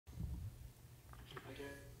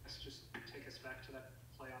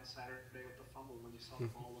on Saturday with the fumble. When you saw the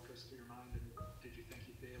ball, what goes through your mind, and did you think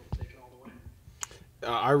you'd be able to take it all the way?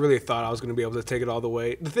 I really thought I was going to be able to take it all the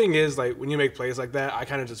way. The thing is, like, when you make plays like that, I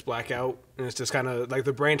kind of just black out, and it's just kind of like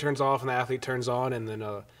the brain turns off and the athlete turns on, and then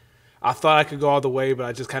I thought I could go all the way, but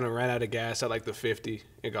I just kind of ran out of gas at like the 50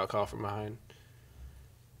 and got caught from behind.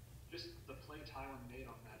 Just the play Tylen made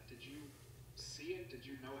on that, did you see it? Did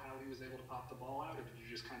you know how he was able to pop the ball out, or did you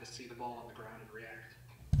just kind of see the ball on the ground and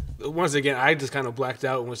react? Once again, I just kind of blacked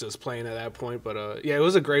out and was just playing at that point. But, yeah, it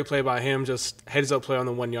was a great play by him, just heads-up play on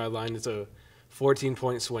the 1 yard line. It's a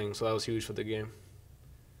 14-point swing, so that was huge for the game.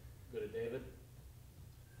 Go to David.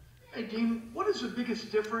 Hey, Deane, what is the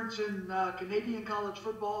biggest difference in Canadian college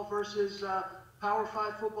football versus Power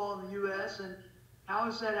 5 football in the U.S., and how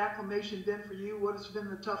has that acclimation been for you? What has been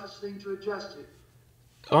the toughest thing to adjust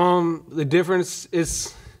to? The difference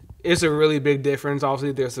is it's a really big difference.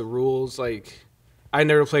 Obviously, there's the rules. Like, I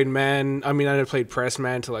never played man. I never played press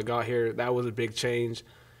man until I got here. That was a big change.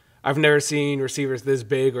 I've never seen receivers this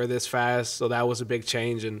big or this fast, so that was a big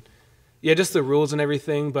change. And, yeah, just the rules and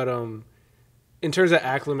everything. But in terms of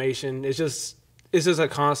acclimation, it's just a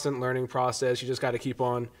constant learning process. You just got to keep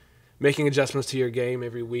on making adjustments to your game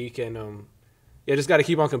every week. And, yeah, just got to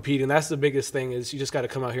keep on competing. That's the biggest thing is you just got to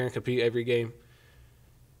come out here and compete every game.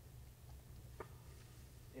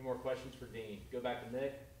 Any more questions for Deane? Go back to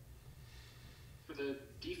Nick. For the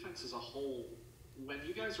defense as a whole, when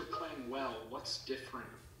you guys are playing well, what's different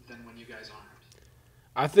than when you guys aren't?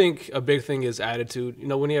 I think a big thing is attitude. You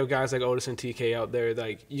know, when you have guys like Otis and TK out there,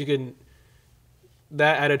 like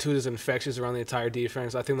that attitude is infectious around the entire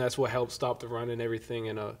defense. I think that's what helps stop the run and everything.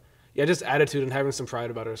 And yeah, just attitude and having some pride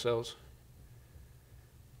about ourselves.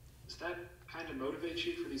 Does that kind of motivate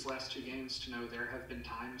you for these last two games to know there have been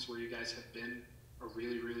times where you guys have been a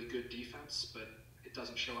really, really good defense, but it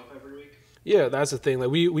doesn't show up every week? Yeah, that's the thing. Like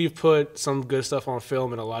we've put some good stuff on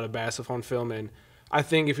film and a lot of bad stuff on film, and I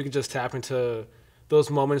think if we could just tap into those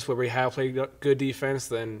moments where we have played good defense,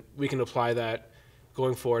 then we can apply that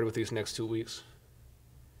going forward with these next 2 weeks.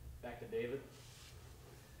 Back to David.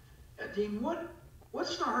 Deane,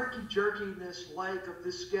 what's the herky-jerkiness like of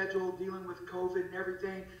this schedule, dealing with COVID and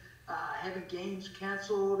everything, having games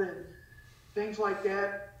canceled and things like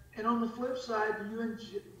that? And on the flip side,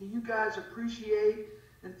 do you guys appreciate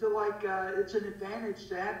and feel like it's an advantage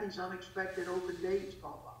to have these unexpected open dates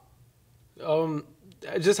pop up?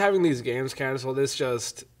 Just having these games canceled, it's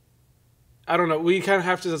just, I don't know. We kind of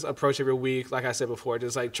have to just approach every week, like I said before,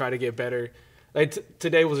 just like try to get better. Like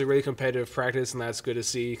today was a really competitive practice, and that's good to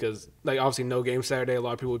see because, like, obviously no game Saturday. A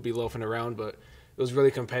lot of people would be loafing around, but it was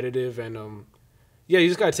really competitive. And yeah, you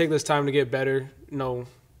just gotta take this time to get better. No,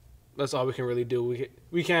 that's all we can really do.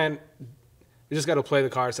 We just gotta play the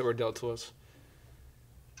cards that were dealt to us.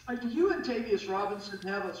 Do you and Tavius Robinson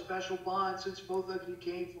have a special bond since both of you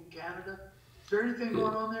came from Canada? Is there anything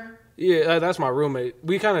going on there? Yeah, that's my roommate.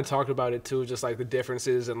 We kind of talked about it too, just like the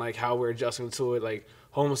differences and like how we're adjusting to it, like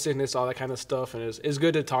homesickness, all that kind of stuff. And it's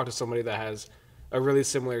good to talk to somebody that has a really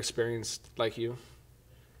similar experience like you.